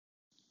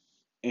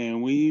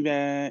And we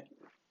back,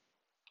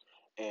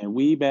 and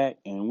we back,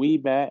 and we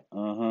back,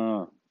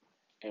 and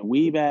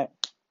we back.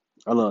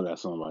 I love that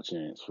song by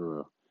Chance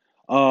for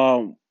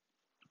real.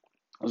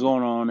 What's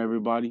going on,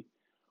 everybody?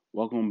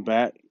 Welcome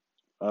back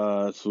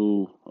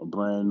to a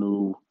brand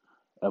new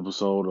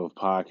episode of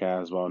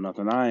Podcast About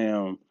Nothing. I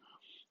am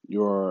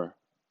your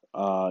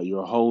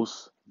your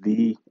host,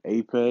 the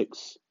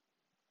Apex.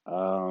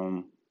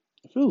 Um,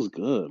 it feels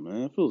good,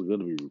 man. It feels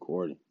good to be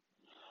recording.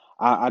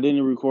 I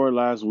didn't record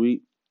last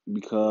week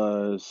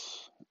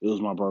because it was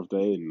my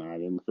birthday and I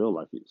didn't feel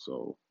like it.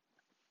 So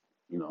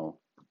you know,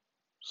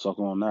 suck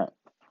on that.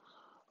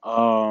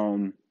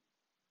 Um,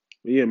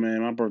 but yeah,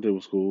 man, my birthday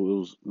was cool. It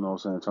was, what I'm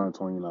saying, turning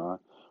 29.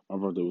 My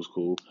birthday was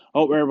cool.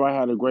 Hope everybody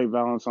had a great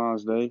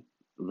Valentine's Day.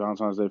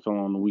 Valentine's Day fell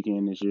on the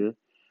weekend this year.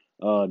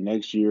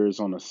 Next year is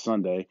on a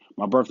Sunday.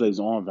 My birthday's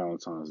on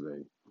Valentine's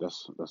Day.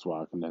 That's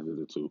why I connected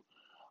the two.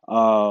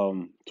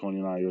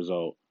 29 years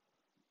old.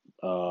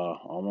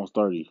 Almost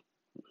 30.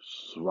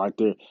 It's right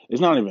there.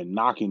 It's not even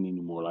knocking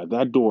anymore. Like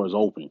that door is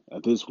open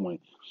at this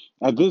point.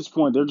 At this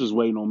point, they're just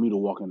waiting on me to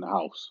walk in the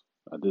house.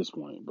 At this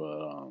point,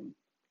 but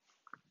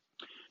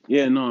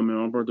yeah, no, man,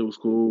 my birthday was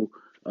cool.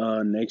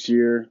 Next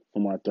year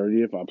for my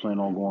 30th, I plan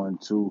on going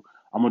to.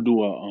 I'm gonna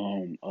do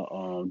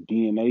a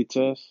DNA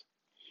test,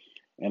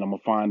 and I'm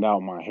gonna find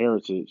out my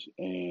heritage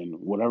and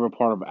whatever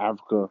part of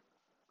Africa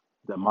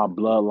that my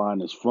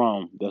bloodline is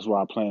from. That's where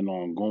I plan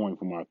on going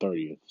for my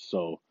 30th.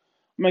 So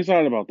I'm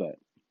excited about that.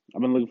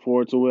 I've been looking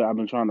forward to it. I've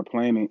been trying to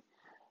plan it.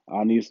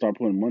 I need to start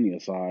putting money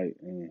aside,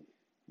 and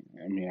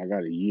I mean, I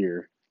got a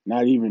year,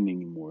 not even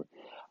anymore.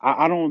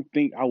 I don't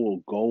think I will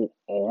go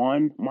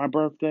on my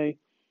birthday,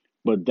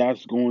 but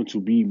that's going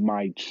to be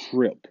my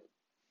trip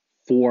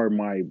for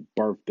my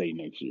birthday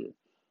next year.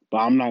 But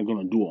I'm not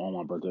gonna do it on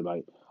my birthday.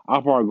 Like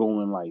I'll probably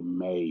go in like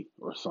May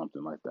or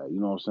something like that. You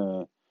know what I'm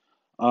saying?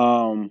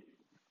 Um,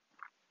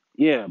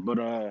 yeah, but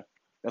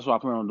that's what I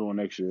plan on doing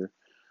next year.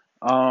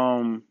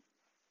 Um,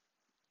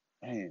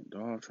 man,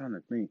 dog, I'm trying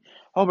to think.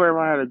 Hope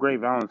everybody had a great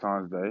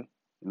Valentine's Day.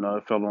 You know,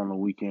 it fell on the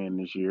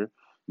weekend this year.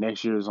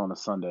 Next year is on a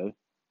Sunday.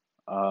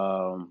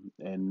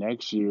 And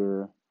next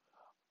year,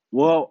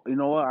 well, you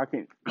know what? I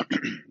can't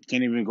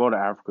even go to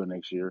Africa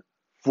next year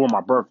for my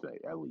birthday,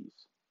 at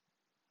least.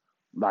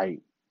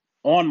 Like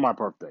on my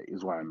birthday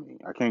is what I mean.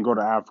 I can't go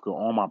to Africa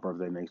on my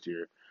birthday next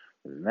year.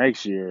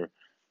 Next year,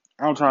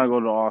 I'm trying to go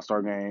to the All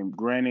Star game.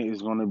 Granted,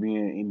 it's going to be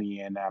in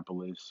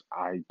Indianapolis.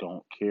 I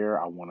don't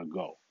care. I want to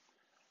go.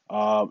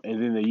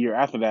 And then the year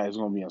after that is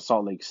going to be in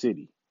Salt Lake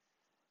City.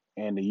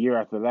 And the year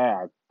after that,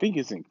 I think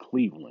it's in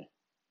Cleveland.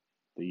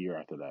 The year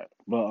after that,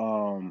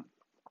 but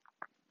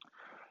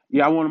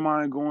yeah, I wouldn't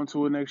mind going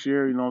to it next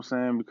year. You know what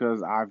I'm saying?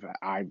 Because I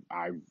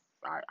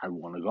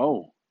want to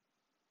go.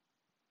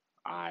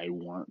 I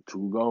want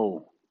to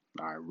go.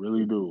 I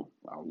really do.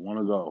 I want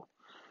to go.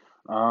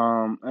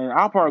 And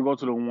I'll probably go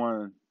to the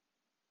one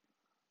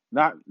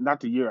not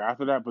the year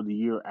after that, but the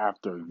year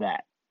after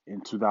that in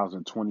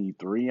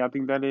 2023. I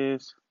think that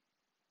is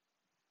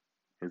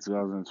in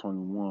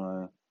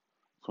 2021,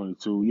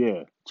 22.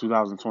 Yeah,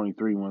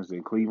 2023 when it's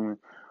in Cleveland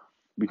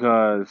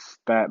because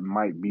that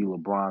might be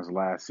LeBron's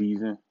last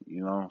season.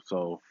 You know,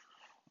 so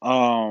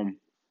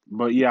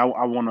but yeah,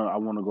 I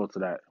wanna go to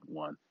that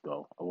one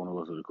though. I wanna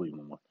go to the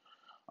Cleveland one.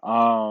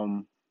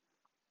 Um,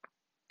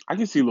 I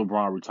can see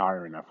LeBron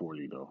retiring at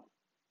 40 though.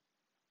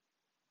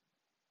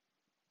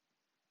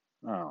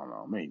 I don't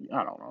know. Maybe.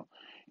 I don't know.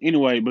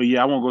 Anyway, but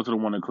yeah, I won't go to the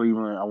one in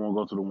Cleveland. I won't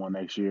go to the one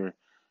next year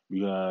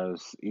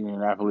because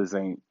Indianapolis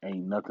ain't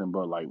nothing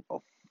but like a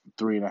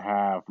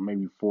 3.5,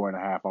 maybe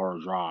 4.5 hour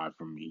drive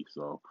from me.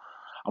 So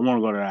I want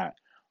to go to that.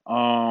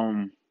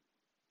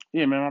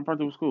 Yeah, man, my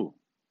birthday was cool.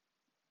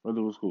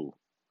 Birthday was cool.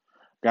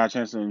 Got a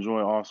chance to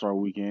enjoy All Star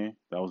Weekend.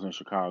 That was in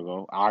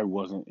Chicago. I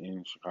wasn't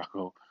in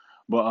Chicago,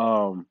 but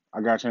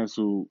I got a chance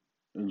to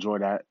enjoy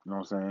that. You know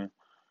what I'm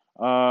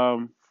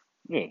saying?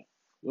 Yeah,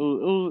 it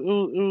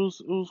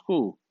was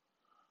cool.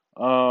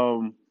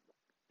 Um,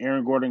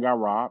 Aaron Gordon got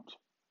robbed.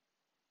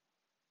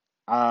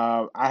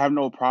 I have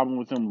no problem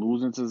with him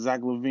losing to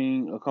Zach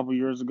Levine a couple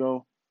years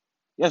ago.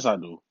 Yes, I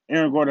do.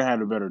 Aaron Gordon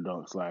had a better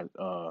dunks like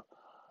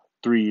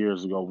 3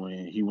 years ago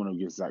when he went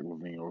against Zach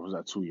Levine, or was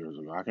that 2 years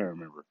ago? I can't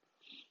remember.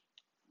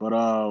 But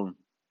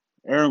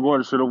Aaron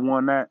Gordon should have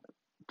won that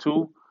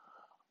too.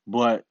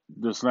 But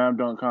the slam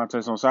dunk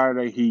contest on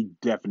Saturday, he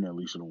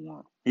definitely should have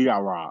won. He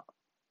got robbed.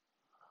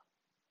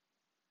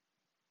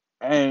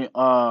 And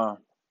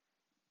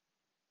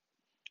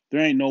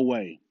there ain't no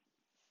way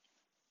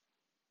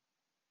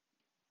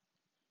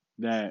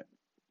that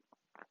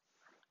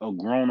a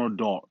grown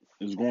adult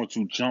is going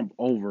to jump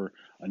over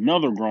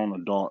another grown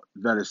adult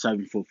that is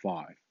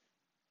 7'5".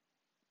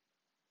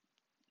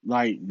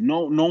 Like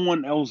no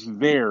one else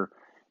there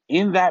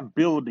in that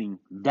building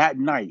that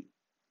night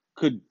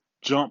could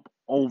jump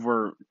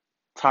over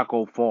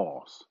Taco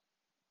Falls.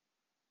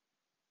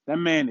 That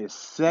man is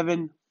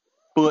 7'5".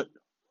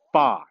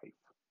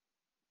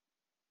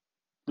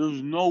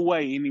 There's no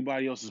way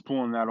anybody else is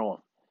pulling that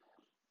off.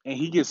 And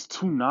he gets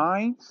two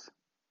nines.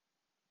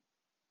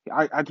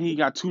 I think he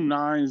got 2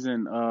 9s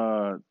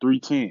and 3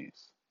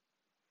 10s.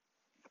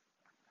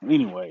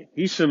 Anyway,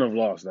 he shouldn't have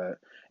lost that.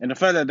 And the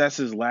fact that that's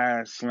his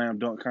last slam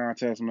dunk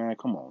contest, man,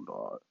 come on,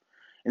 dog.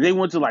 And they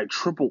went to like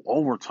triple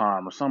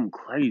overtime or something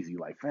crazy.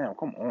 Like, fam,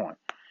 come on.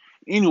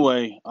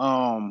 Anyway,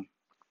 shout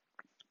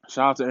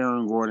out to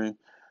Aaron Gordon.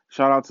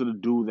 Shout out to the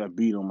dude that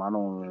beat him. I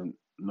don't even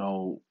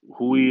know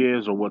who he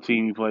is or what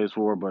team he plays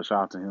for, but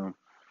shout out to him.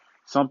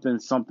 Something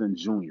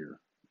junior.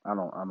 I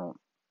don't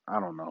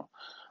know.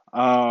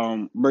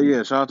 But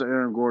yeah, shout out to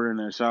Aaron Gordon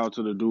and shout out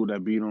to the dude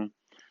that beat him.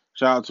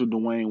 Shout out to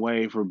Dwayne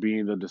Wade for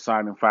being the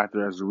deciding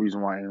factor as the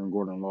reason why Aaron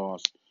Gordon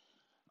lost.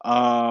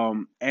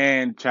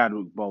 And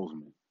Chadwick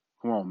Boseman.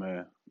 Come on,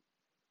 man.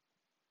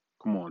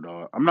 Come on,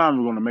 dog. I'm not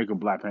even gonna make a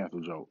Black Panther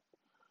joke.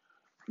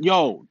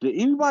 Yo, did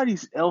anybody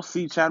else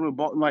see Chadwick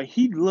Boseman? Like,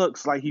 he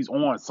looks like he's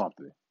on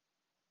something.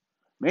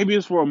 Maybe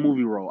it's for a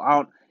movie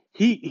role.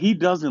 He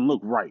doesn't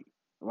look right.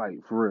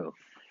 Like, for real.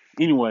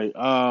 Anyway,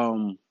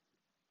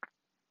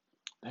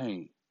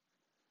 dang.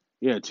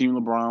 Yeah, Team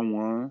LeBron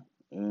won,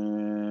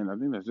 and I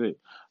think that's it.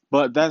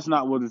 But that's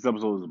not what this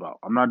episode is about.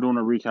 I'm not doing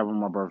a recap of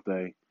my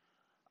birthday.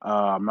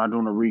 I'm not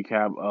doing a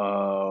recap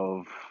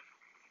of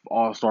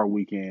All Star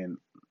Weekend.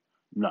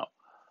 No,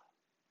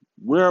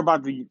 we're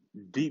about to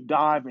deep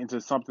dive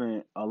into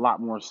something a lot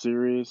more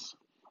serious.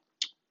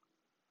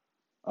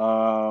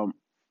 I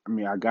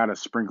mean, I gotta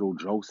sprinkle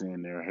jokes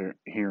in there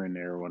here and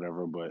there or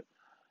whatever, but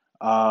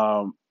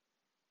um,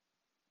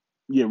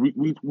 yeah,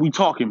 we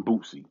talking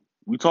Boosie.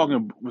 We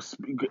talking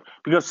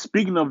because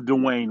speaking of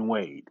Dwayne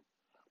Wade,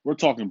 we're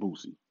talking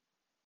Boosie.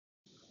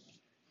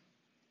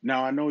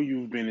 Now, I know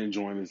you've been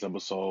enjoying this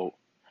episode,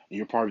 and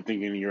you're probably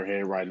thinking in your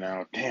head right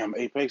now, damn,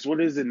 Apex,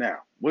 what is it now?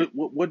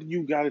 What do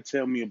you got to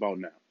tell me about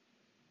now?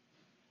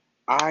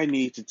 I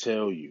need to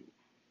tell you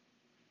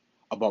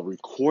about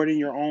recording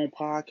your own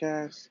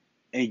podcast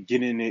and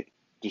getting it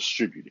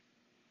distributed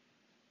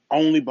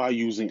only by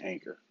using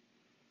Anchor.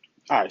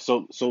 All right,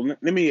 so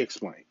let me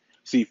explain.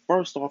 See,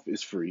 first off,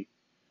 it's free.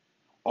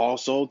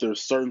 Also,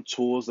 there's certain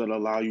tools that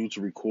allow you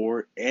to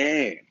record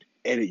and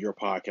edit your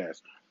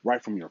podcast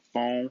right from your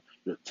phone,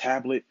 your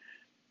tablet,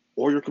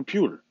 or your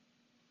computer.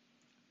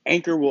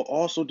 Anchor will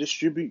also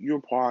distribute your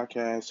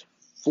podcast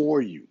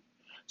for you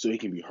so it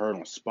can be heard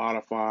on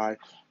Spotify,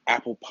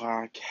 Apple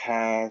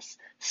Podcasts,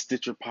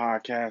 Stitcher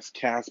Podcasts,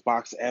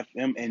 Castbox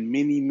FM, and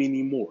many,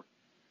 many more.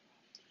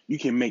 You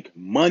can make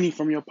money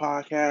from your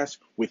podcast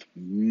with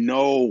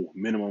no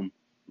minimum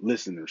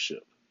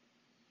listenership.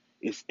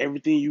 It's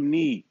everything you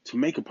need to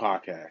make a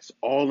podcast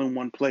all in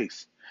one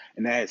place,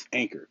 and that is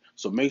Anchor.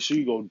 So make sure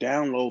you go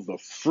download the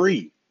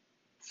free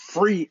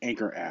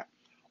Anchor app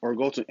or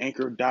go to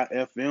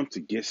anchor.fm to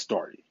get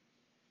started.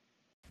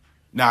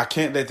 Now, I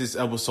can't let this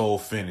episode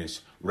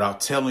finish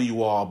without telling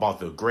you all about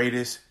the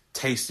greatest,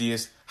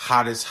 tastiest,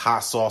 hottest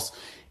hot sauce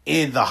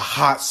in the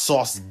hot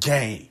sauce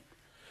game.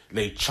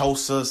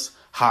 Lechosa's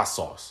hot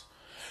sauce.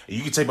 And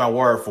you can take my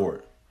word for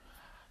it.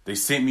 They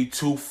sent me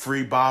 2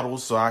 free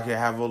bottles so I can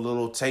have a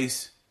little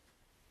taste.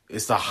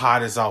 It's the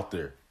hottest out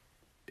there.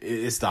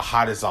 It's the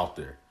hottest out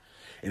there.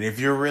 And if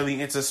you're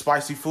really into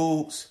spicy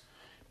foods,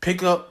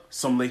 pick up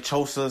some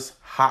Lechosa's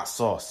hot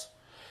sauce.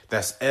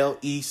 That's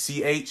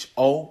LECHOSAS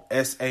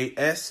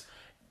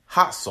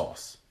hot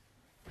sauce.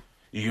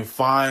 You can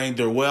find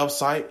their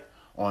website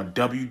on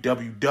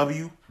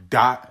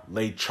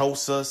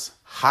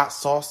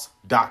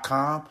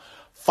www.lechosashotsauce.com.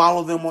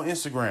 Follow them on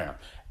Instagram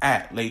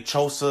at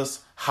Lechosas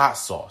Hot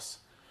Sauce.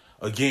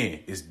 Again,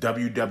 it's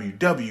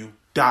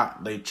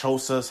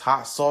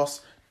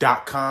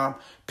www.lechosashotsauce.com.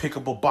 Pick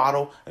up a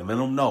bottle and let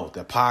them know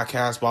that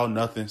Podcast About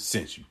Nothing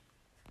sent you.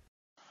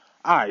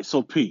 All right,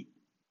 so Pete.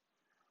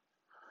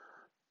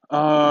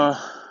 Little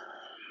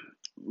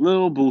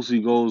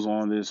Boosie goes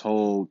on this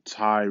whole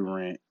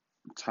tyrant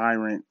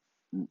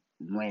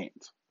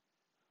rant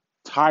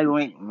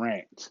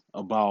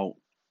about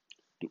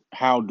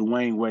how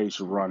Dwayne Wade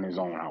should run his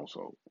own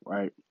household,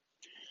 right?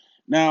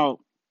 Now,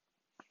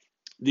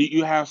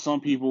 you have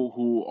some people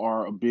who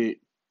are a bit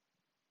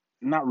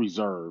not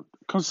reserved,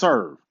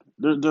 conserved.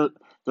 They're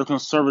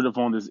conservative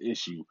on this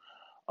issue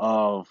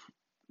of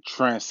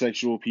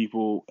transsexual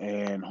people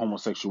and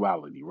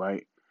homosexuality,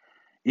 right?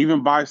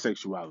 Even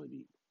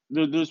bisexuality.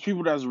 There's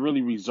people that's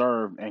really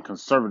reserved and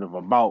conservative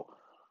about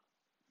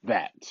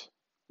that,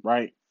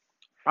 right?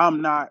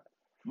 I'm not.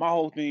 My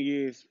whole thing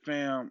is,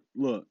 fam,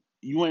 look,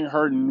 you ain't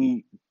hurting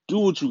me. Do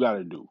what you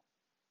gotta do. You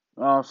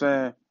know what I'm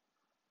saying?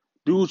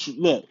 Do what you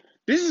look.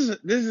 This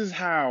is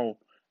how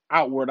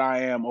outward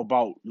I am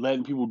about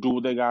letting people do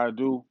what they gotta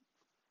do.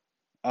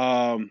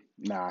 Nah,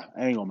 I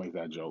ain't gonna make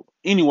that joke.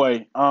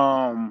 Anyway,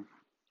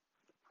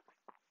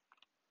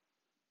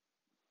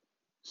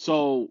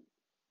 so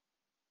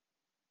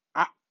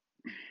I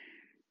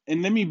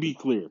and let me be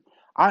clear.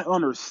 I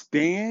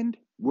understand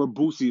where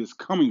Boosie is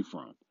coming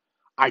from.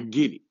 I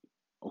get it.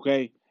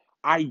 Okay?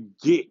 I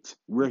get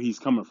where he's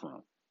coming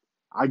from.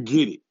 I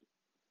get it.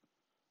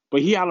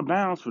 But he out of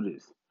bounds for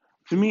this.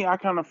 To me, I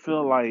kind of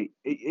feel like,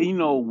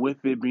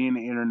 with it being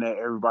the internet,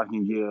 everybody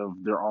can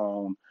give their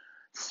own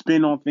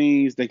spin on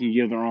things. They can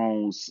give their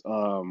own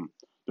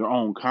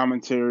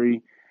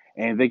commentary,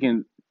 and they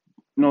can,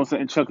 you know what I'm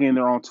saying, chuck in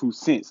their own 2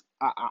 cents.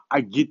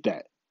 I get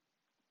that.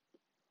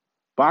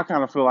 But I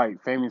kind of feel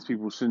like famous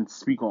people shouldn't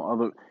speak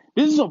on other.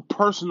 This is a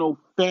personal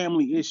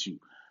family issue.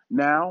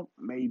 Now,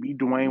 maybe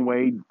Dwayne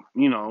Wade,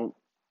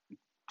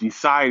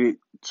 decided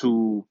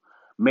to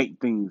make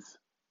things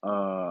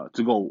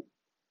to go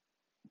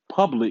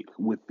public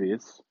with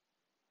this,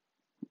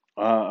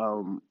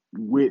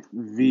 with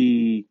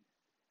the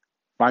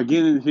by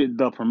getting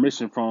the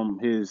permission from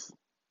his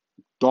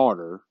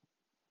daughter.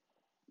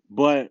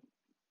 But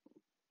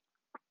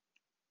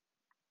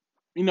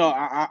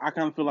I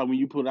kind of feel like when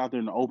you put it out there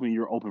in the open,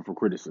 you're open for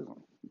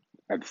criticism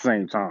at the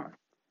same time.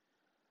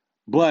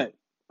 But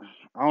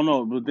I don't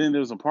know. But then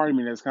there's a part of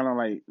me that's kind of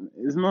like,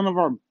 it's none of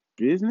our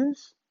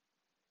business.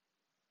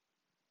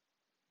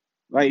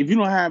 Like, if you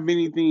don't have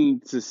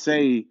anything to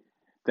say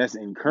that's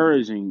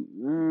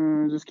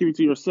encouraging, just keep it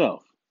to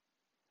yourself.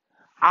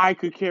 I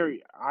could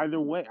carry either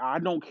way. I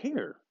don't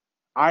care.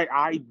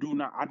 I do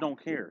not. I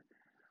don't care.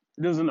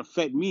 It doesn't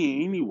affect me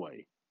in any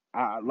way.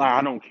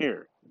 I don't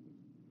care.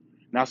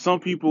 Now, some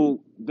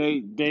people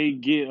they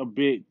get a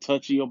bit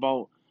touchy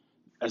about,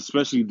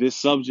 especially this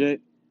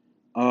subject.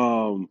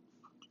 Um,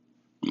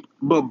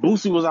 but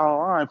Boosie was out of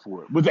line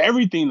for it with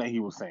everything that he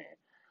was saying.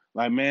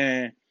 Like,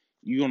 man,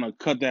 you're gonna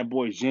cut that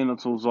boy's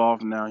genitals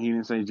off. Now, he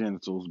didn't say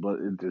genitals, but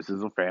this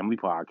is a family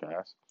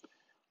podcast.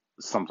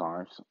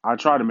 Sometimes I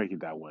try to make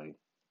it that way.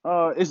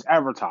 It's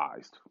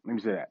advertised. Let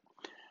me say that.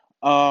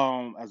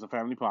 As a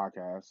family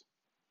podcast,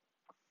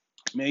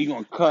 man, you're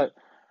gonna cut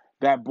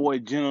that boy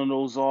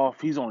genitals off.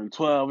 He's only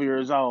 12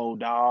 years old,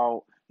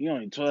 dog. He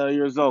only 12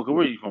 years old. Cause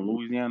where you from,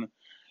 Louisiana?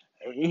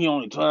 He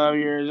only 12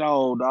 years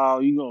old,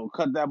 dog. You gonna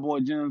cut that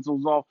boy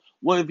genitals off?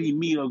 What if he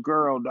meet a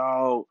girl,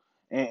 dog,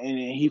 and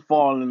he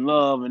fall in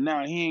love, and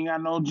now he ain't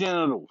got no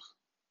genitals?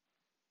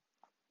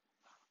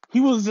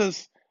 He was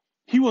just,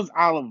 he was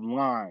out of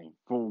line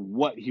for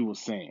what he was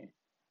saying.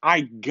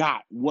 I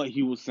got what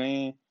he was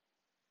saying.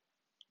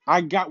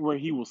 I got where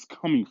he was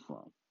coming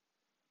from.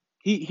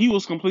 He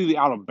was completely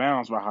out of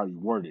bounds by how he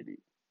worded it.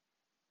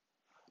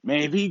 Man,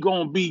 if he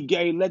gonna be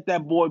gay, let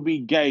that boy be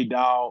gay,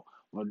 dog.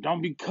 But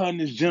don't be cutting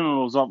his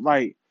genitals off.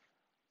 Like,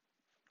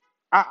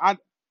 I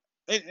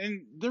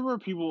and there were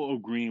people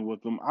agreeing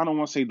with him. I don't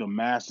want to say the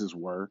masses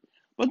were,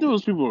 but there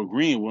was people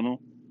agreeing with him.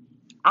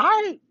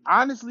 I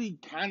honestly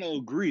kind of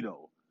agree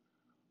though.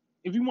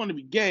 If you want to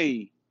be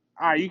gay,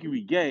 all right, you can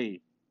be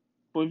gay.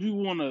 But if you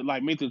want to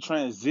like make the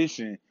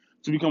transition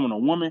to becoming a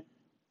woman,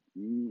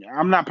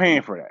 I'm not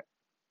paying for that.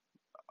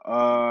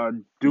 Uh,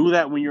 do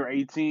that when you're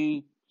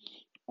 18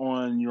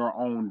 on your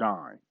own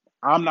dime.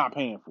 I'm not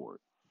paying for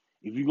it.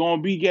 If you're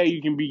gonna be gay,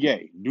 you can be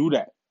gay. Do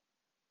that.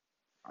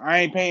 I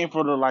ain't paying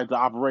for the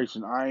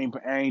operation. I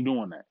ain't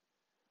doing that.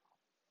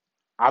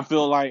 I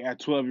feel like at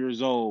 12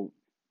 years old,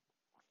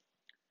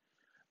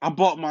 I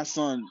bought my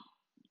son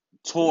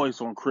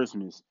toys on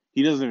Christmas.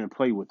 He doesn't even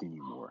play with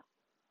anymore.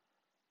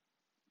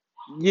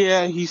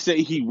 Yeah, he said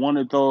he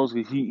wanted those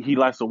because he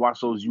likes to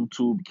watch those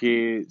YouTube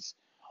kids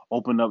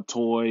open up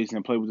toys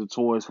and play with the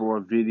toys for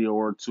a video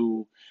or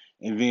two,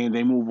 and then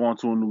they move on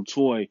to a new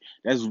toy.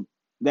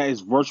 That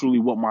is virtually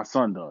what my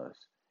son does.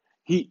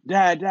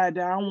 Dad,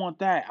 I want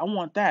that. I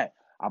want that.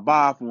 I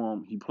buy it for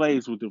him. He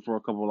plays with it for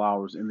a couple of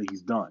hours, and then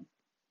he's done.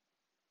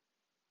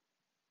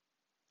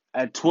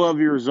 At 12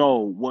 years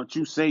old, what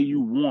you say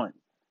you want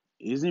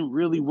isn't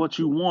really what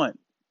you want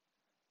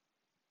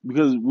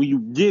because when you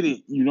get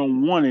it, you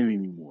don't want it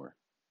anymore.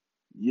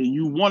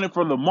 You want it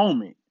for the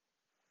moment.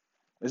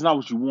 It's not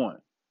what you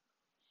want.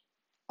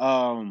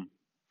 Um,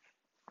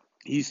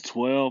 he's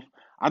 12.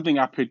 I think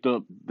I picked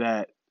up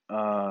that.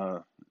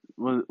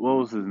 What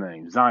was his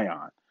name?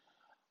 Zion.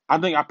 I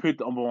think I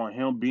picked up on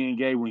him being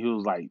gay when he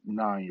was like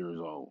 9 years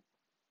old.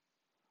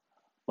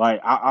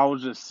 Like I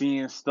was just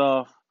seeing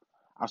stuff.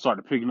 I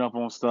started picking up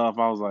on stuff.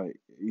 I was like,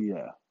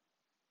 yeah.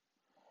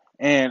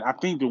 And I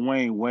think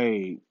Dwayne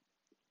Wade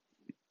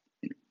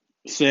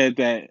said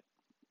that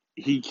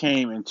he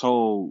came and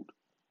told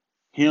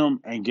him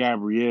and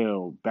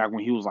Gabrielle back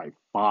when he was like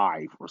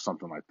 5 or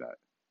something like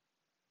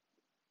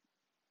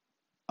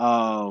that.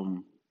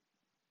 Um,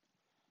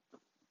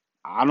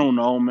 I don't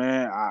know,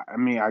 man. I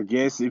mean, I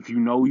guess if you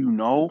know, you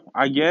know.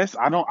 I guess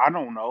I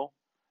don't know.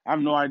 I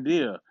have no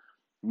idea.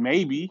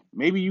 Maybe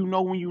you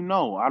know when you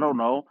know. I don't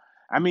know.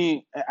 I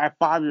mean, at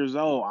 5 years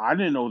old, I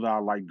didn't know that I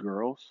liked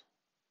girls.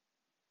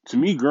 To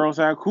me, girls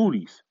had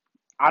cooties.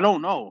 I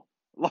don't know.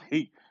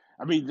 Like,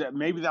 I mean,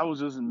 maybe that was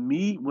just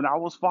me when I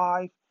was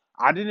 5.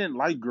 I didn't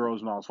like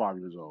girls when I was 5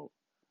 years old.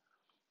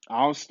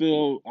 I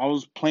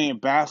was playing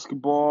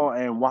basketball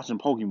and watching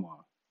Pokemon.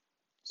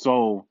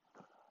 So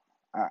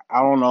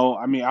I don't know.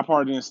 I mean, I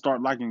probably didn't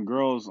start liking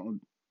girls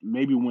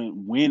maybe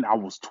when I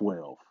was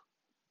 12.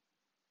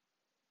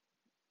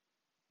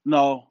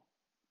 No,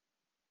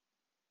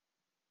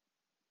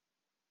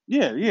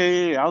 yeah.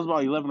 I was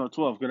about 11 or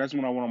 12 because that's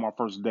when I went on my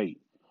first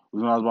date.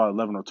 Was when I was about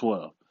 11 or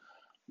 12.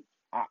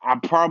 I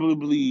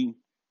probably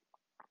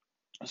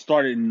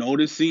started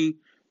noticing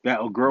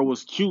that a girl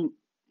was cute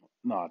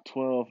Nah,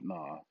 12.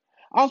 Nah,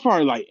 I was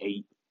probably like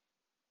 8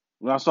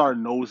 when I started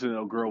noticing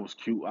a girl was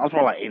cute. I was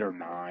probably like 8 or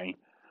 9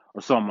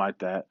 or something like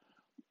that.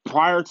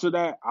 Prior to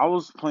that, I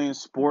was playing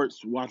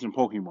sports, watching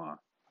Pokemon,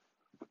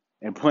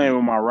 and playing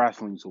with my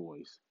wrestling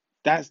toys.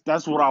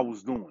 That's what I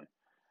was doing.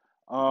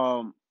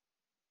 Um,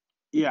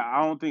 yeah,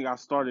 I don't think I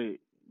started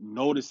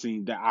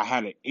noticing that I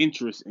had an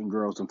interest in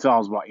girls until I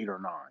was about 8 or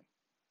 9.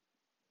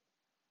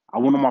 I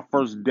went on my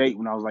first date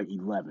when I was like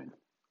 11.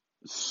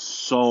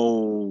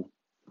 So,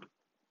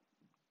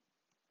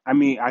 I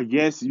mean, I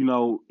guess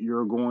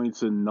you're going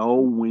to know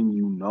when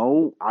you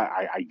know.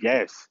 I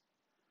guess,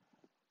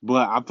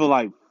 but I feel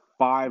like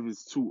 5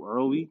 is too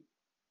early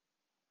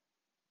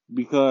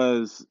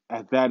because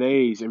at that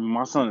age, I mean,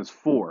 my son is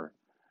 4.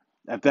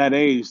 At that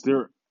age,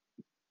 they're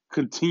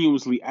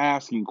continuously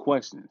asking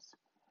questions.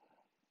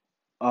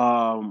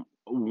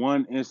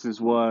 One instance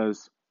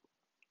was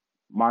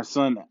my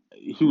son.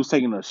 He was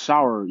taking a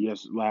shower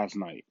last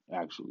night.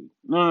 Actually,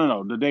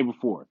 no, the day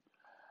before,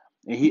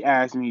 and he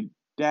asked me,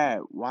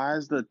 "Dad, why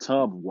is the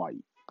tub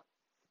white?"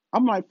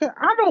 I'm like,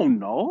 I don't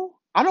know.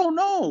 I don't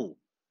know.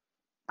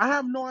 I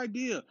have no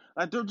idea.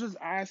 Like they're just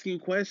asking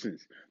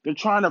questions. They're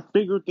trying to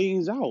figure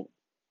things out.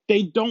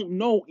 They don't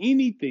know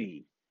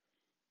anything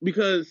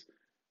because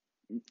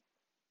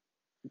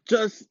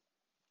just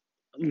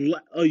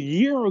a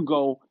year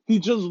ago he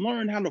just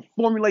learned how to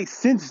formulate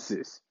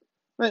sentences.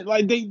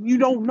 You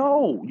don't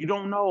know. You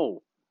don't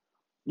know.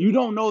 You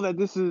don't know that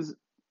this is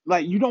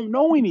like you don't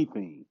know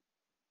anything.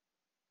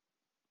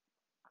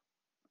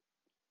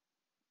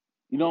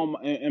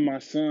 And my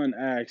son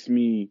asked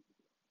me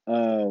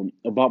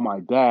about my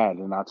dad,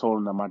 and I told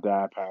him that my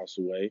dad passed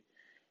away,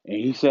 and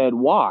he said,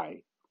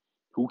 "Why?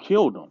 Who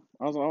killed him?"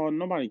 I was like, "Oh,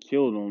 nobody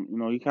killed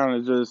him. He kind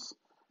of just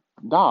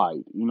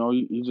died.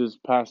 He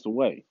just passed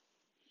away."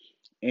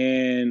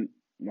 And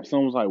my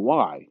son was like,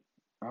 "Why?"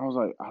 I was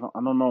like, I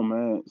don't know,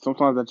 man.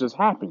 Sometimes that just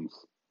happens.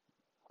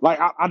 Like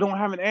I don't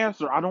have an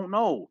answer. I don't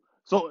know.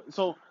 So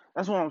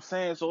that's what I'm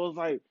saying. So it's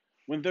like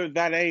when they're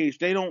that age,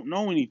 they don't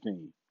know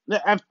anything.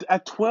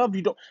 At 12,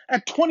 you don't.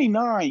 At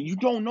 29, you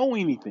don't know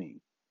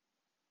anything.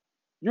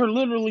 You're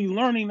literally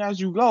learning as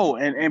you go.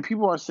 And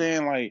people are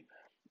saying like,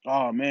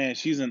 "Oh man,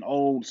 she's an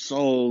old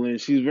soul and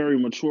she's very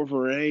mature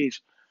for her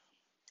age."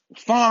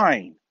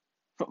 Fine,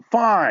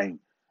 fine.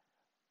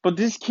 But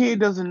this kid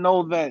doesn't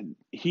know that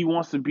he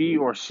wants to be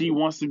or she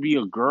wants to be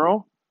a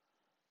girl.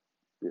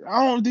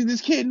 I don't think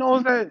this kid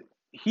knows that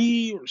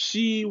he or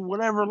she,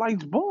 whatever,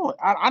 likes boys.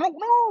 I don't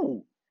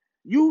know.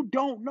 You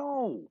don't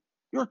know.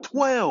 You're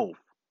 12.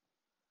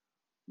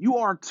 You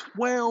are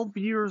 12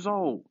 years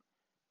old.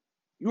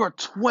 You are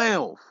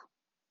 12.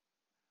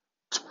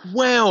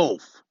 12.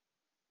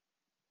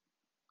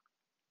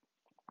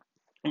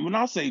 And when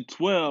I say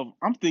 12,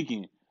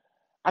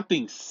 I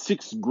think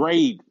sixth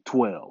grade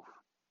 12.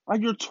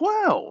 Like you're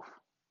 12.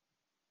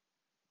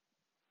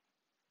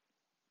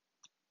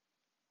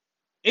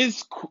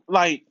 It's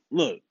like,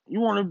 look, you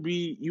want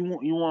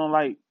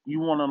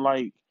to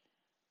like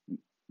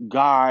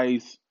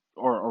guys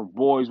or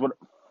boys, what?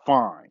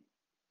 Fine,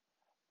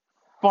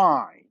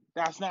 fine.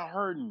 That's not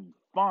hurting me.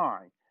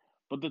 Fine,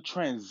 but the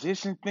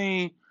transition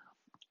thing,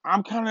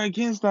 I'm kind of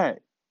against that.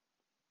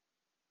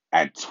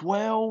 At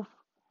 12,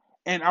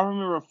 and I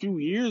remember a few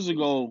years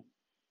ago,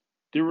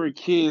 there were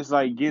kids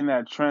like getting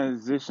that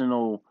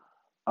transitional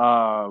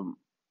um,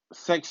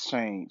 sex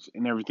change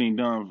and everything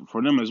done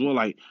for them as well.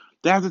 Like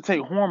they have to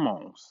take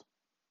hormones.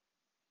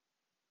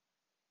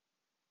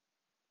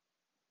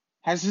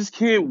 Has this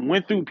kid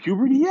went through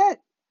puberty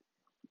yet?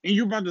 And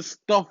you're about to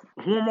stuff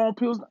hormone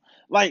pills?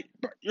 Like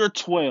you're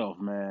 12,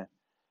 man.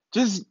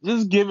 Just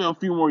give it a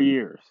few more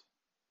years.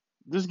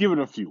 Just give it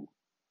a few.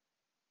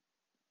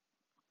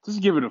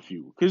 Just give it a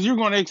few. Because you're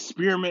going to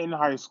experiment in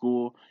high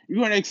school. You're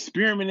going to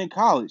experiment in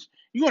college.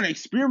 You're going to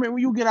experiment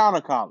when you get out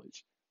of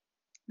college.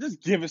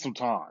 Just give it some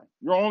time.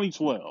 You're only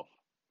 12.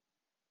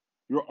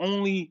 You're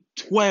only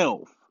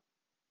 12.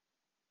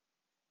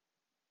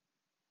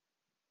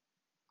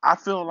 I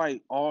feel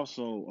like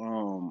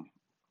also,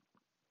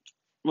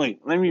 wait,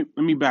 let me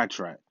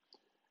backtrack.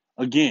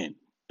 Again,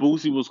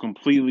 Boosie was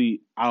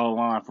completely out of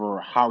line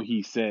for how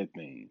he said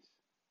things.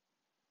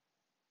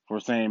 For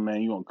saying,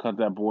 man, you gonna cut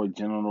that boy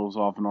genitals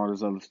off and all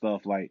this other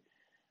stuff. Like,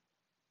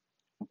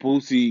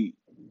 Boosie,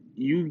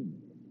 you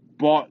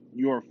bought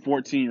your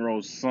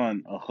 14-year-old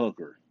son a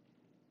hooker.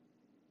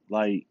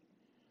 Like,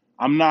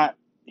 I'm not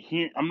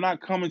here. I'm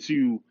not coming to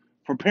you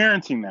for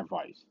parenting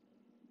advice.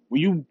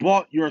 When you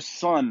bought your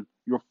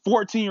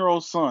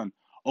 14-year-old son,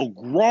 a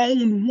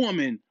grown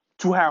woman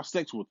to have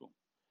sex with him,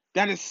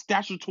 that is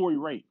statutory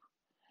rape,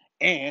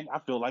 and I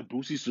feel like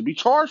Boosie should be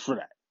charged for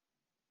that.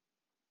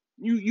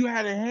 You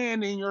had a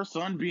hand in your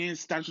son being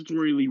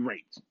statutorily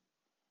raped.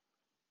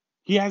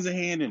 He has a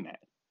hand in that.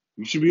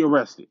 You should be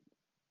arrested.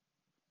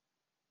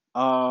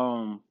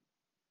 Um,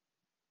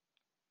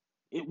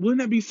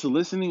 wouldn't that be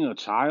soliciting a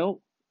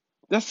child?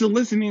 That's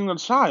soliciting a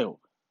child,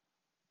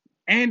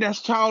 and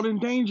that's child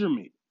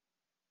endangerment.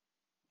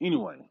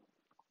 Anyway,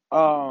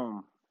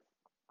 um,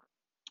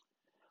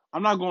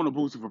 I'm not going to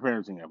Boosie for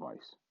parenting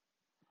advice.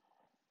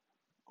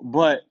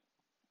 But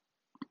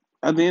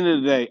at the end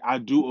of the day, I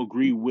do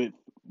agree with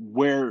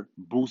where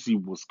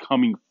Boosie was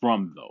coming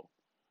from, though.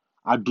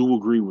 I do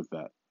agree with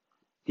that.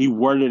 He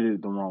worded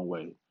it the wrong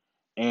way,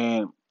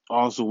 and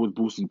also with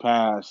Boosie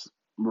Pass,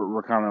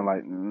 we're kind of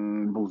like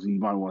Boosie. You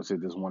might want to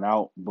sit this one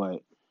out,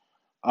 but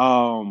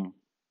um,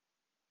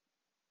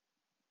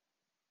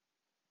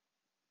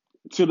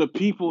 to the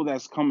people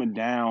that's coming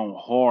down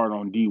hard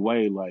on D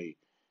Wade, like,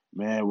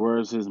 man,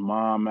 where's his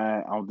mom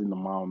at? I don't think the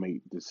mom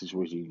made the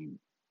situation any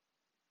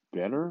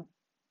better,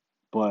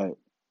 but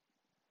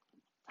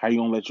how you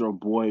gonna let your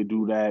boy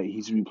do that?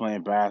 He should be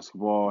playing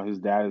basketball. His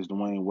dad is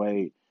Dwayne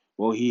Wade.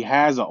 Well, he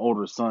has an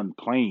older son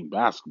playing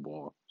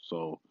basketball,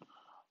 so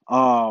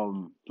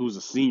who's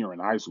a senior in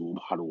high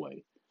school, by the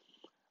way.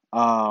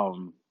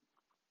 Um,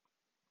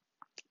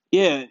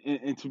 yeah,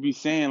 and to be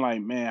saying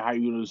like, man, how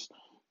you just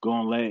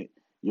gonna let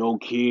your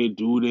kid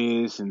do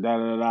this and da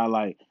da da,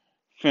 like,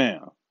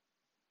 fam,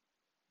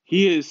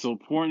 he is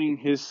supporting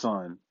his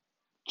son,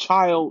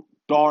 child,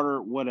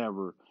 daughter,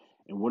 whatever,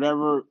 and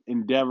whatever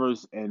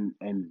endeavors and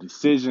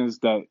decisions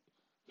that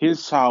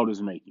his child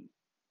is making.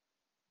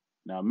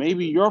 Now,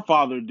 maybe your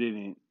father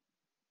didn't.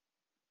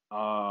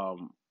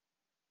 Um,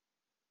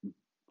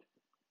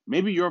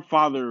 maybe your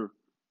father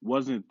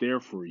wasn't there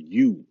for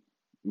you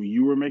when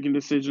you were making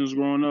decisions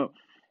growing up.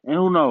 And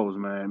who knows,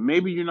 man?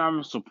 Maybe you're not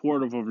even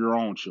supportive of your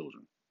own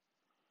children.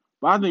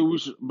 But I think we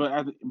should.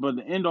 But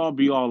the end all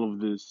be all of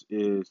this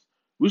is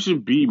we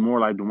should be more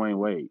like Dwayne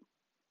Wade.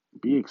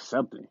 Be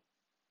accepting.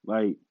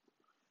 Like,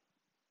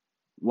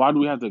 why do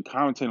we have to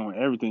commentate on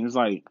everything? It's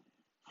like,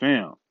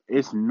 fam,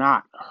 it's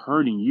not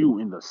hurting you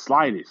in the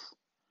slightest.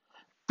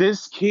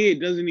 This kid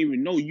doesn't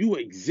even know you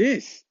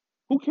exist.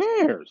 Who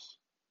cares?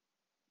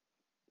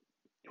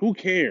 Who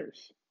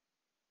cares?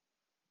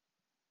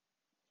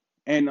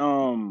 And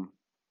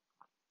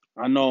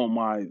I know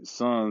my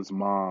son's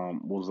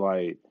mom was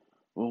like,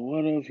 "Well,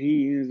 what if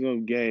he ends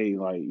up gay?"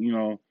 Like,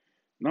 and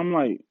I'm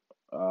like,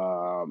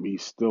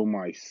 he's still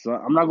my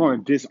son. I'm not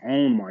going to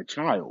disown my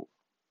child.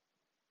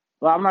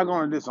 But I'm not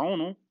going to disown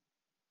him.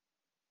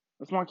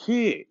 That's my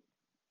kid.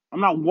 I'm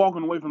not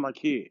walking away from my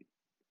kid.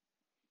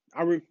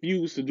 I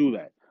refuse to do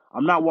that.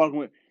 I'm not walking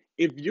away.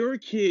 If your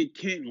kid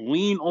can't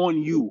lean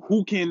on you,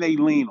 who can they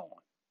lean on?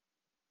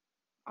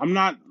 I'm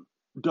not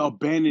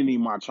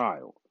abandoning my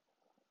child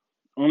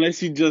unless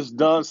he just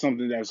does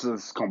something that's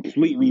just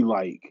completely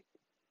like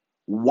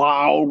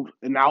wild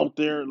and out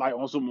there, like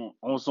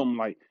on some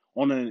like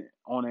on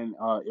an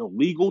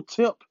illegal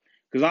tip.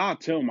 Because I'll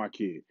tell my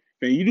kid,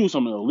 man, you do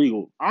something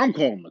illegal, I'm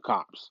calling the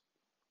cops.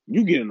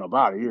 You getting up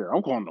out of here.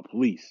 I'm calling the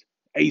police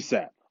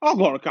ASAP. I'll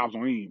call the cops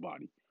on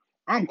anybody.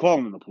 I'm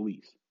calling the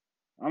police.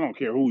 I don't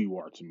care who you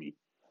are to me.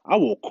 I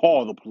will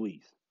call the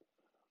police.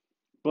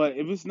 But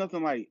if it's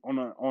nothing like on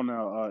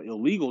a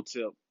illegal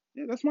tip,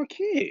 yeah, that's my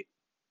kid.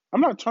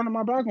 I'm not turning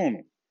my back on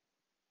him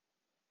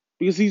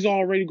because he's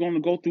already going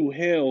to go through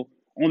hell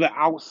on the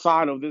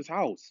outside of this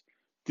house.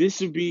 This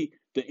should be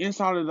the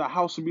inside of the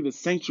house should be the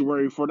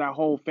sanctuary for that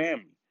whole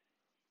family,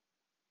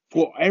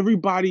 for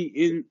everybody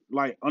in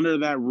like under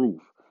that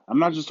roof. I'm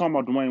not just talking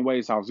about Dwayne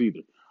Wade's house either.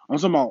 I'm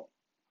talking about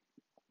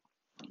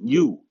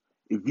you.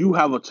 If you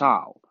have a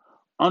child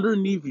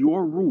underneath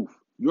your roof,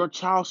 your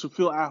child should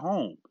feel at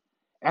home.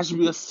 That should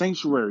be a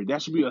sanctuary.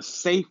 That should be a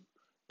safe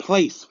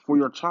place for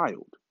your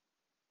child.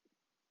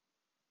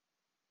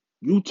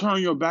 You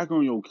turn your back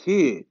on your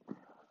kid,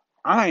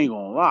 I ain't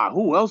gonna lie.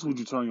 Who else would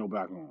you turn your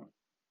back on?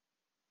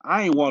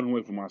 I ain't walking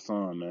away from my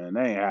son, man.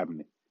 That ain't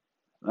happening.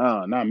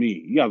 Not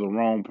me. You got the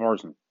wrong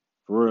person.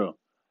 For real.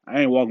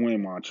 I ain't walking away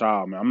from my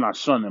child, man. I'm not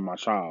shunning my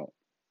child.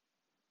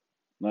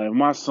 Like, if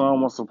my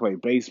son wants to play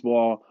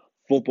baseball,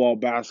 football,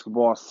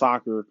 basketball,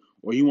 soccer,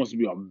 or he wants to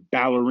be a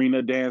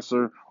ballerina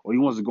dancer, or he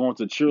wants to go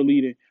into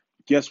cheerleading,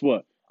 guess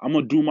what? I'm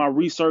gonna do my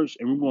research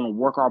and we're gonna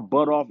work our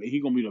butt off, and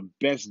he's gonna be the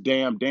best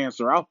damn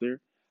dancer out there.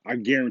 I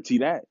guarantee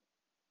that.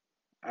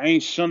 I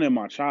ain't shunning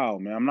my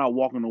child, man. I'm not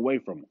walking away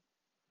from him.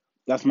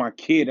 That's my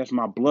kid. That's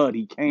my blood.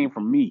 He came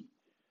from me.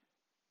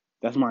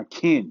 That's my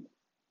kin.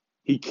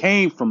 He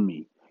came from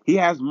me. He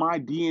has my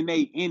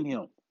DNA in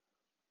him.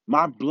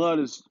 My blood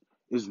is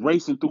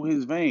racing through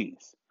his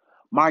veins.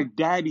 My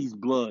daddy's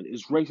blood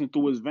is racing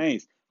through his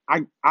veins.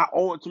 I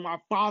owe it to my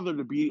father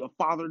to be a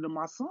father to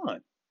my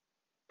son.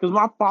 Because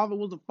my father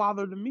was a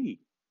father to me.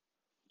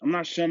 I'm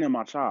not shunning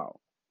my child.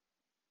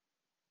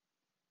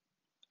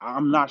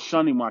 I'm not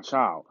shunning my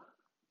child.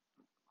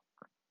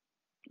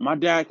 My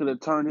dad could have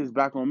turned his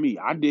back on me.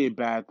 I did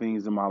bad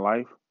things in my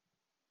life.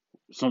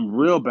 Some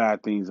real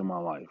bad things in my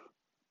life.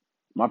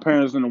 My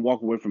parents didn't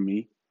walk away from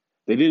me.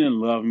 They didn't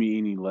love me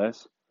any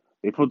less.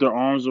 They put their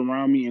arms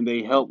around me and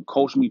they helped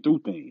coach me through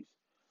things.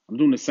 I'm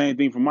doing the same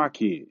thing for my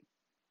kid.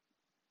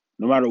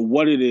 No matter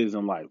what it is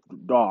in life,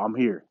 dog, I'm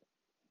here.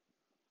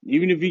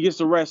 Even if he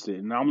gets arrested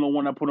and I'm the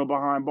one that put him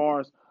behind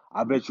bars,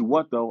 I bet you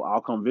what though,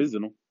 I'll come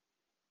visit him.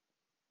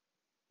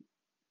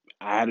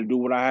 I had to do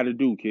what I had to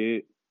do,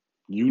 kid.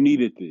 You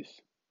needed this.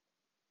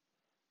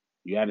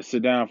 You had to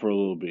sit down for a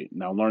little bit.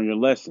 Now learn your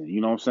lesson. You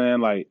know what I'm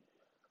saying? Like,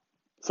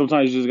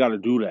 sometimes you just got to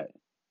do that.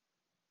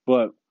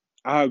 But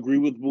I agree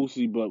with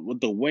Boosie, but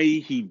with the way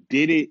he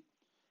did it,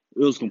 it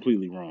was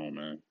completely wrong,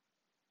 man.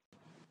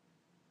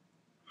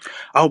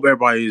 I hope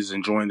everybody is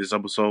enjoying this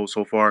episode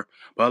so far,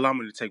 but allow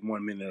me to take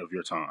 1 minute of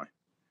your time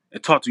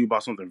and talk to you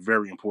about something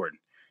very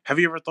important. Have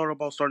you ever thought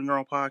about starting your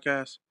own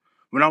podcast?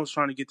 When I was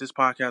trying to get this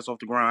podcast off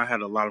the ground, I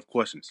had a lot of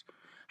questions.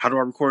 How do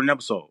I record an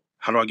episode?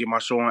 How do I get my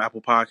show on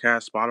Apple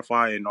Podcasts,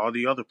 Spotify, and all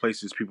the other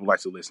places people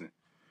like to listen?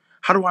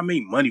 How do I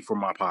make money from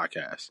my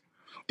podcast?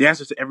 The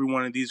answer to every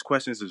one of these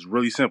questions is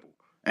really simple: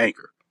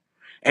 Anchor.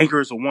 Anchor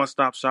is a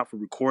one-stop shop for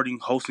recording,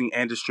 hosting,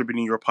 and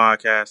distributing your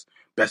podcast.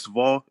 Best of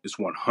all, it's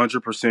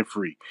 100%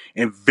 free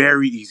and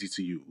very easy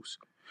to use.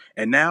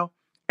 And now,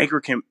 Anchor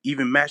can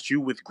even match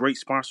you with great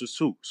sponsors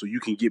too, so you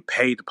can get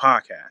paid to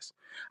podcast.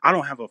 I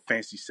don't have a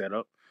fancy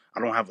setup. I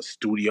don't have a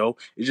studio.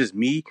 It's just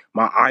me,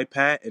 my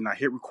iPad, and I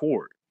hit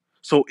record.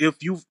 So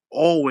if you've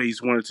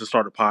always wanted to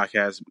start a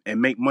podcast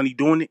and make money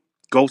doing it,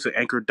 go to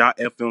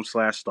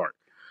anchor.fm/start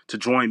to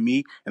join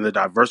me and the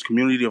diverse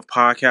community of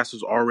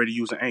podcasters already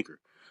using Anchor.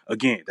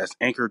 Again, that's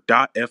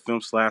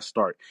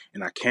anchor.fm/start,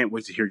 and I can't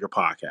wait to hear your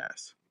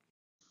podcast.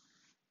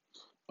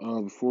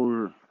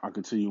 Before I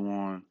continue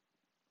on,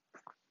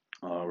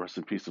 rest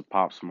in peace of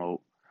Pop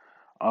Smoke.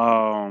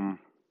 All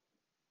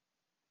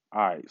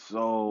right,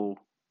 so,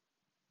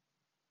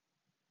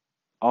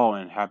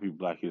 and happy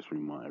Black History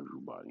Month,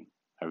 everybody.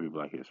 Happy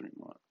Black History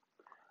Month.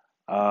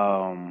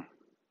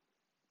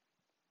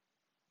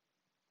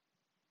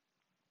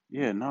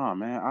 Yeah, nah,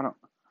 man, I don't.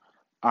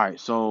 All right,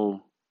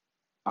 so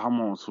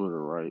I'm on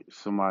Twitter, right?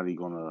 Somebody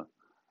gonna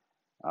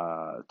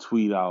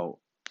tweet out.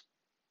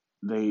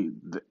 They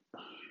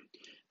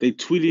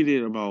tweeted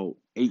it about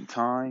 8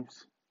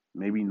 times,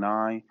 maybe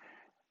 9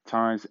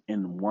 times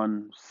in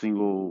one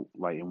singular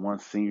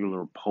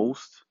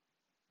post.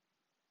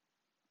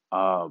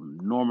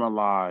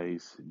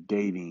 Normalize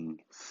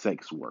dating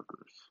sex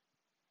workers.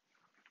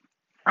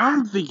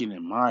 I'm thinking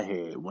in my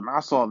head when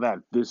I saw that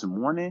this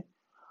morning,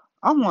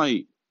 I'm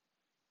like,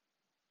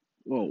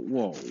 whoa,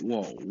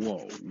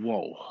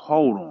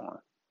 hold on.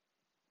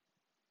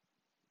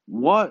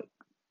 What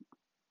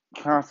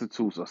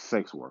constitutes a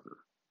sex worker?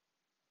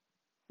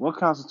 What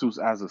constitutes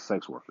as a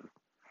sex worker?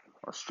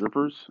 Are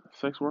strippers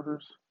sex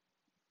workers?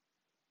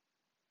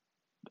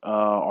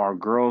 Are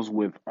girls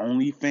with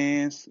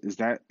OnlyFans? Is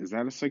that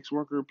a sex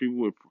worker?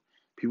 People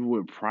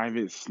with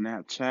private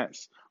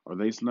Snapchats, are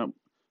they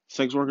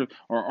sex workers?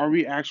 Or are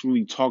we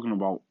actually talking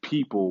about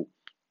people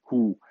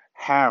who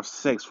have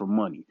sex for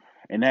money?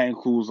 And that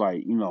includes,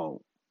 like,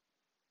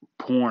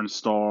 porn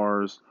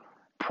stars,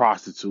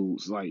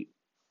 prostitutes. Like,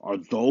 are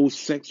those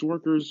sex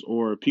workers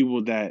or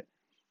people that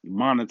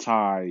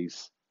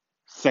monetize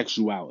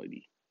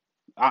sexuality?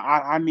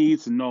 I need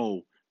to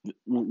know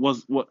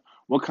what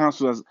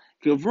constitutes as,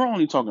 because if we're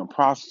only talking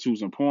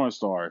prostitutes and porn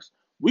stars,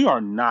 we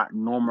are not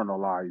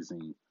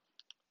normalizing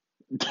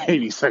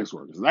dating sex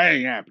workers. That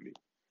ain't happening.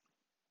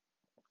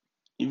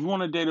 If you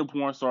want to date a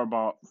porn star,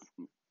 about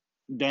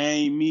that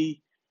ain't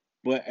me.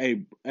 But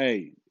hey,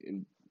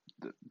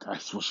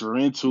 that's what you're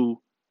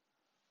into.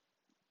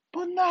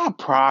 But not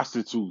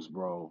prostitutes,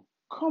 bro.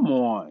 Come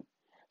on.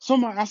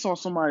 I saw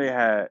somebody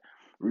had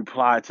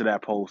replied to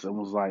that post and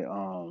was like,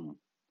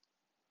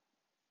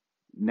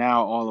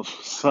 now all of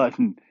a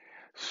sudden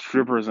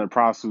strippers and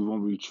prostitutes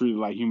won't be treated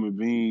like human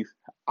beings.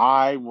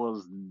 I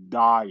was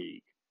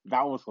dying.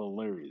 That was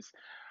hilarious.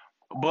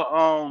 But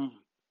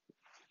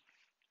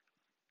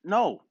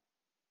no,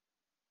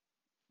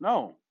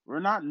 no, we're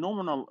not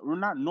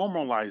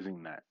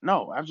normalizing that.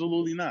 No,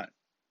 absolutely not.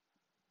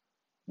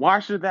 Why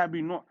should that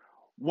be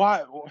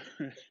why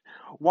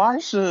why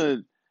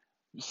should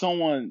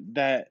someone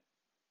that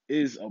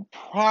is a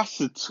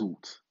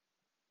prostitute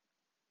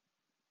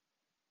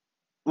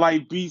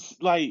like be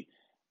like,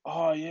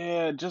 oh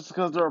yeah, just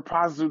because they're a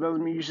prostitute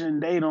doesn't mean you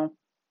shouldn't date them.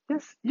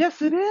 Yes,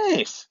 it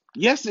is.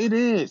 Yes, it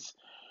is.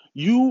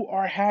 You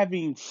are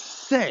having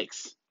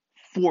sex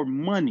for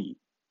money.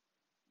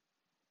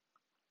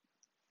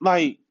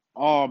 Like,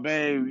 oh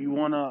babe, you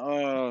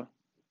wanna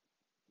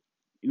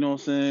you know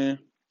what I'm saying?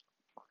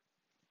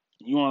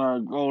 You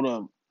wanna go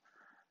to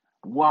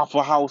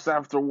Waffle House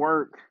after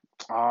work?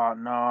 Oh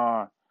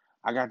nah,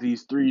 I got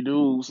these 3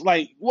 dudes.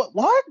 Like, what?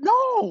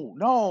 No,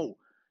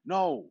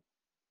 no,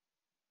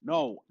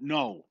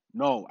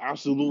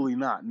 absolutely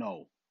not.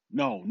 No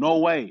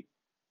way.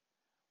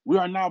 We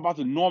are now about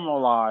to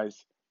normalize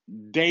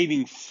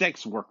dating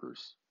sex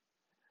workers.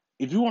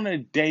 If you want to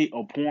date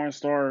a porn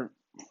star,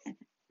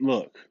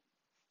 look,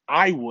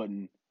 I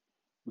wouldn't,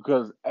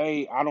 because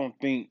I don't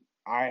think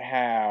I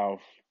have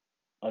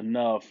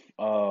enough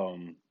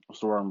what's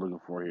the word I'm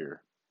looking for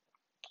here?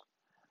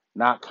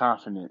 Not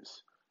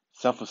confidence,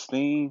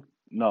 self-esteem.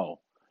 No.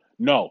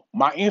 No,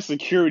 my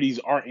insecurities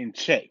aren't in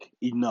check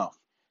enough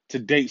to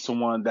date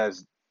someone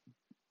that's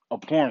a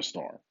porn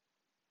star.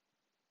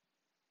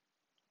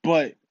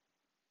 But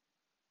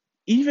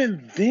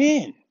even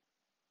then,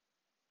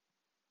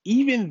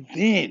 even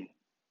then,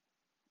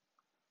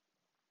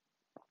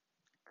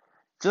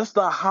 just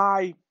the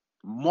high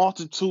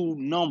multitude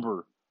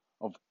number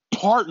of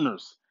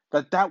partners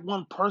that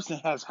one person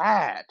has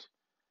had.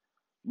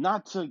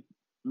 Not to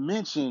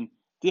mention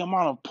the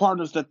amount of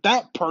partners that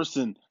that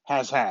person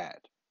has had.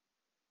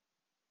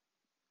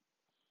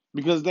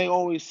 Because they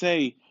always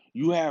say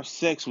you have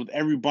sex with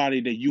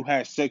everybody that you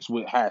had sex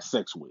with has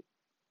sex with.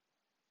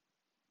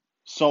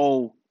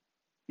 So,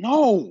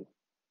 no.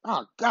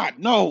 Oh, God,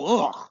 no.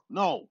 Ugh.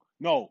 No.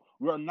 No.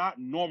 We're not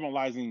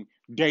normalizing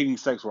dating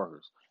sex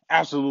workers.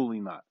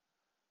 Absolutely not.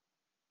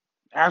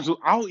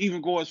 Absolutely. I'll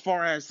even go as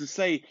far as to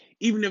say,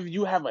 even if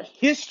you have a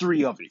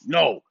history of it,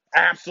 no,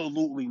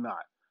 absolutely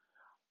not.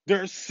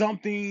 There's some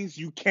things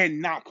you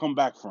cannot come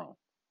back from.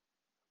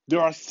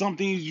 There are some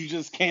things you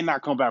just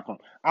cannot come back from.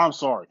 I'm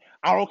sorry.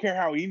 I don't care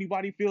how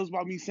anybody feels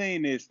about me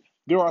saying this.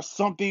 There are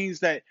some things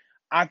that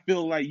I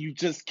feel like you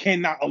just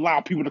cannot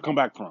allow people to come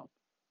back from.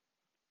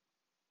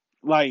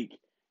 Like,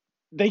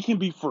 they can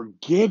be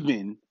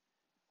forgiven,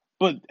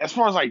 but as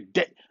far as like,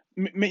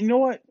 you know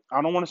what?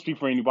 I don't want to speak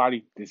for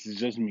anybody. This is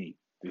just me.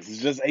 This is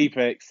just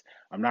Apex.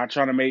 I'm not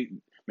trying to make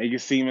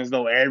it seem as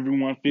though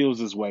everyone feels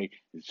this way.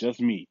 It's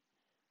just me.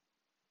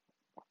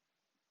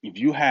 If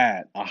you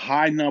had a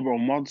high number or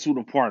multitude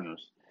of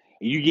partners,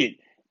 and you get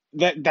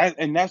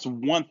and that's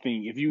one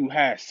thing. If you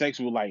had sex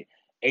with like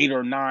 8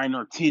 or 9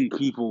 or 10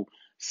 people,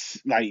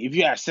 like if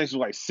you had sex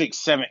with like 6,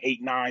 7,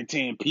 8, 9,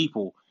 10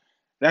 people,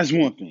 that's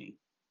one thing.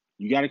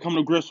 You got to come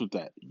to grips with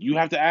that. You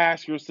have to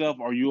ask yourself,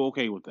 are you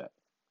okay with that?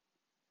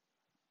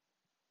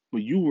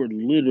 But you were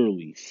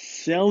literally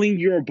selling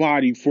your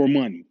body for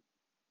money.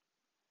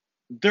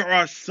 There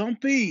are some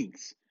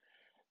things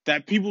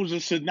that people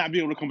just should not be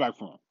able to come back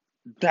from.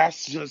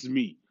 That's just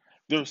me.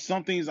 There's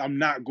some things I'm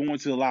not going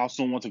to allow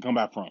someone to come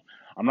back from.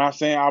 I'm not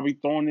saying I'll be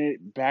throwing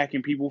it back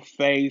in people's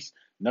face,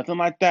 nothing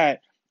like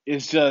that.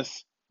 It's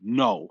just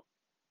no.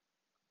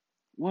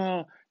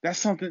 Well, that's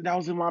something that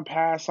was in my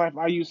past life.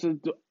 I used to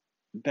do.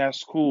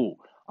 That's cool.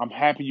 I'm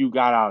happy you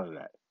got out of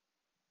that.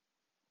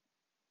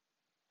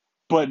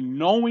 But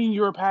knowing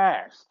your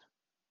past,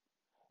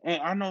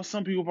 and I know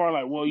some people are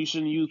like, well, you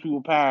shouldn't use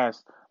people's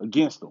past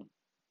against them.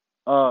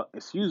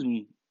 Excuse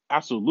me.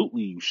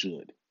 Absolutely, you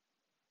should.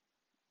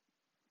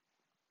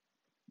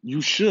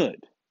 You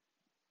should.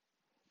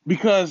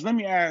 Because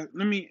I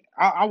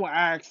will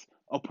ask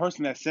a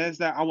person that says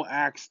that, I will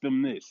ask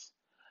them this.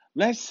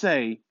 Let's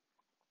say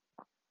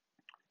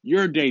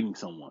you're dating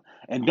someone,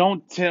 and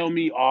don't tell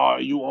me, oh,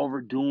 you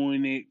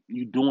overdoing it,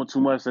 you doing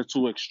too much, that's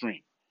too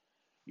extreme.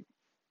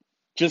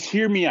 Just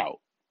hear me out.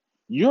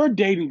 You're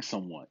dating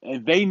someone,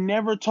 and they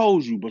never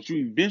told you, but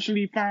you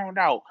eventually found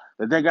out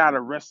that they got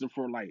arrested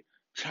for like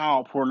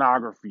child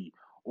pornography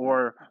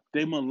or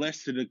they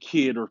molested a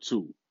kid or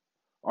two.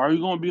 Are you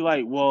gonna be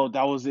like, well,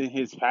 that was in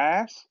his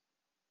past?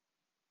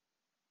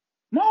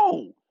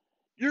 No,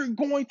 you're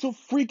going to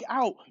freak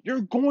out.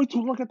 You're going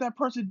to look at that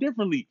person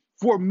differently.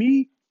 For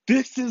me,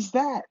 this is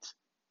that.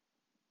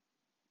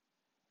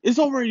 It's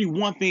already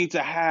one thing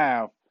to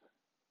have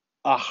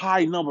a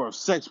high number of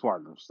sex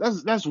partners.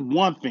 That's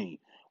one thing.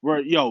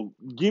 Where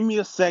give me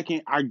a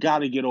second, I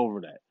gotta get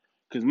over that.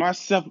 Cause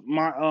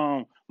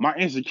my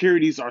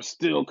insecurities are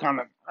still kind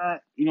of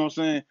you know what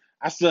I'm saying?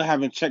 I still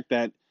haven't checked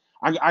that.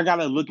 I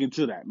gotta look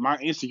into that. My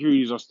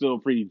insecurities are still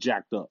pretty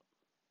jacked up.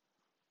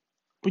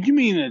 But you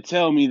mean to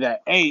tell me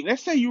that, hey,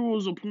 let's say you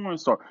was a porn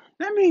star.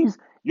 That means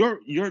your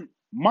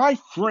my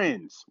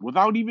friends,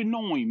 without even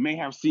knowing, may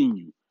have seen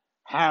you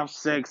have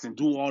sex and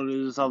do all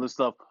of this other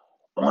stuff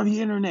on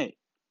the internet.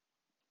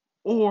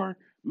 Or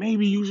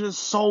maybe you just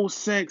sold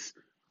sex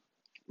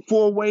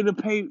for a way to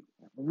pay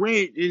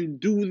rent and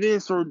do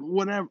this or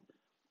whatever.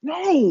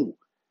 No,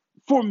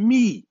 for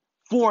me,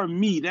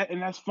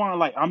 that's fine.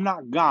 Like, I'm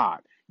not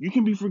God. You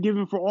can be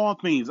forgiven for all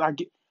things. I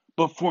get,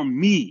 but for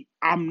me,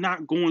 I'm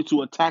not going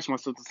to attach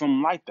myself to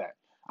something like that.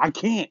 I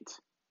can't.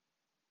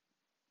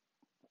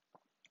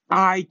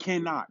 I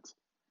cannot.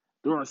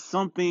 There are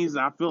some things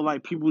that I feel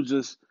like people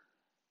just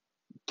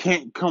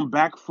can't come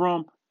back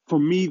from. For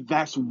me,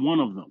 that's one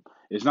of them.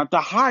 It's not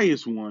the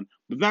highest one,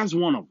 but that's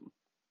one of them.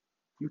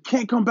 You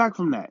can't come back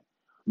from that.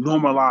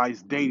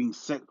 Normalize dating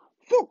sex.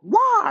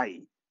 Why?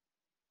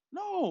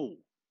 No.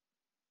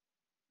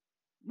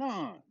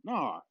 Nah,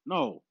 nah,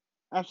 no.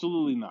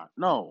 Absolutely not.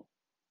 No.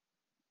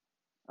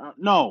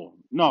 No,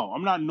 no.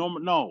 I'm not normal.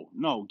 No,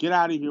 no. Get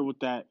out of here with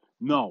that.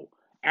 No.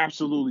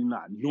 Absolutely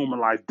not.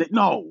 Normalize that.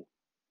 No.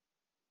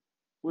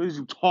 What is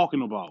you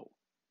talking about?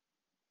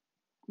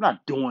 I'm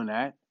not doing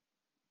that.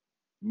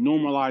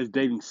 Normalize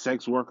dating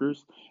sex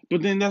workers.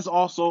 But then I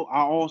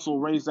also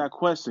raise that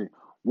question.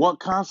 What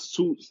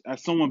constitutes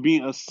as someone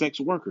being a sex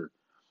worker?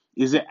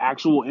 Is it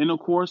actual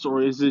intercourse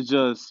or is it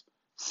just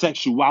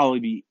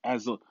sexuality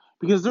as a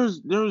because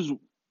there's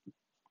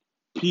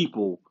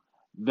people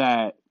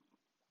that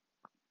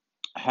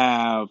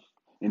have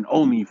an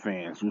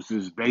OnlyFans, which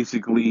is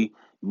basically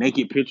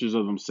naked pictures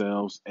of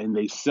themselves and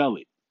they sell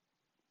it.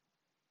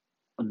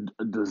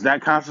 Does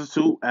that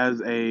constitute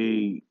as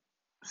a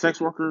sex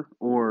worker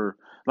or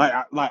like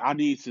I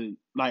need to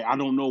like I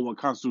don't know what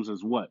constitutes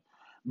as what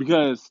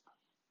because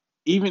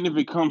even if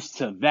it comes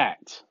to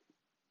that,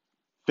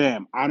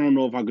 fam, I don't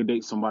know if I could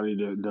date somebody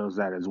that does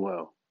that as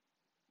well.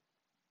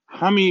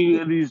 How many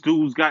of these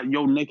dudes got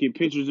your naked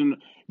pictures in?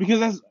 Because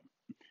that's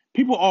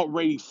people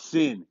already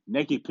send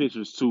naked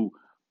pictures to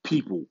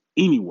people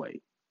anyway.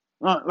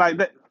 Like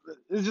that,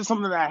 it's just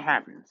something that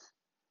happens.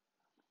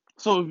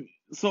 So,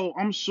 so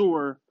I'm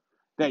sure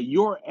that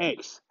your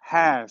ex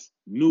has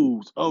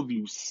news of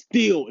you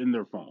still in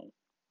their phone.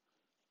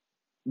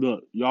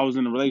 Look, y'all was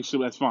in a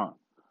relationship, that's fine.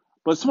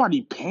 But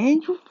somebody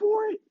paying you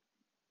for it,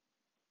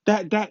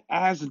 that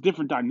adds a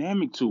different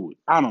dynamic to it.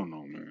 I don't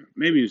know, man.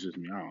 Maybe it's just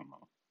me. I don't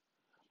know.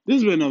 This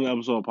has been another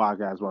episode of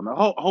Podcast About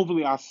Now.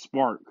 Hopefully, I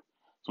spark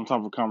some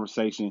type of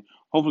conversation.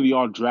 Hopefully,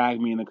 y'all drag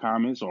me in the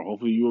comments, or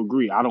hopefully, you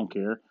agree. I don't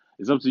care.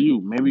 It's up to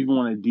you. Maybe you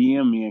want to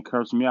DM me and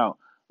curse me out.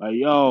 Like,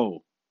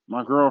 yo,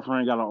 my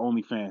girlfriend got an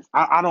OnlyFans.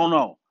 I don't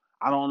know.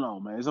 I don't know,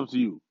 man. It's up to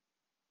you.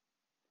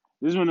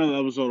 This has been another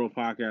episode of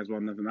Podcast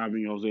About Nothing. I've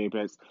been your Jose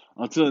Apex.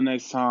 Until the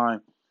next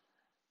time,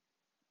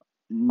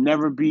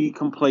 never be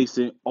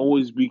complacent.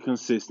 Always be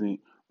consistent.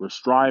 We're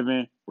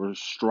striving. We're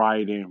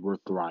striding. We're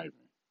thriving.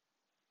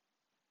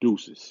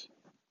 Deuces.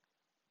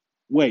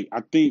 Wait,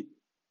 I think.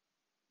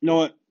 You know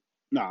what?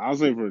 Nah, I'll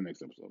save it for the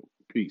next episode.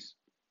 Peace.